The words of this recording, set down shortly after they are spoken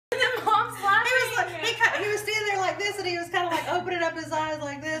and he was kind of like opening up his eyes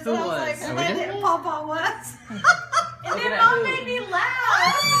like this. Who and I was was? like, Oh, well, we that did? Papa was. And then Mom made me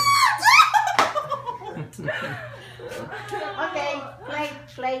laugh. Okay,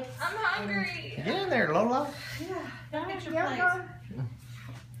 plate. I'm hungry. Get in there, Lola. Don't get your plates.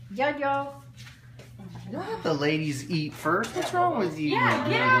 Jojo. Let the ladies eat first. What's wrong with you? Yeah,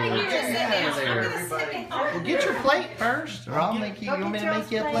 get out of here. Get out of I'm there. gonna sit down. Well, get your plate first, or I'll make you. You want me to make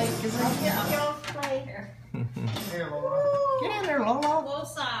you a plate? Get your plate. Get in there, Lola. We'll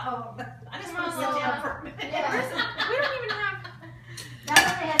stop. I just want to Come on, sit down Lola. for a minute. We don't even have.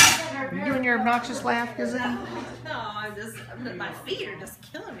 You doing your obnoxious laugh, Gazelle? No, my feet are just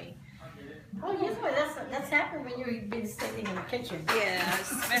killing me. Oh, usually that's happened when you've been standing in the kitchen. Yeah,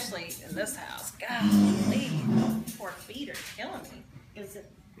 especially in this house. Golly, poor feet are killing me. Is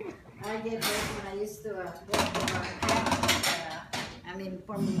it? I did this when I used to work for I mean,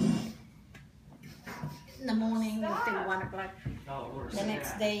 from in the morning until 1 o'clock. The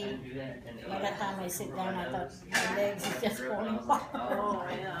next day, by the time I sit down, I thought my legs is just falling apart. Oh,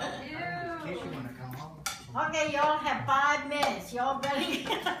 yeah. Okay, y'all have 5 minutes. Y'all ready?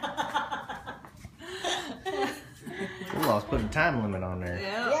 Ooh, I was putting a time limit on there.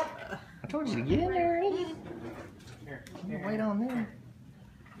 Yeah. Yep. I told you to get in there and eat. Wait on there.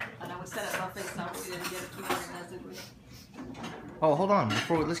 I know we set it buffet so we didn't get it too organized. Oh, hold on.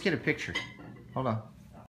 Let's get a picture. Hold on.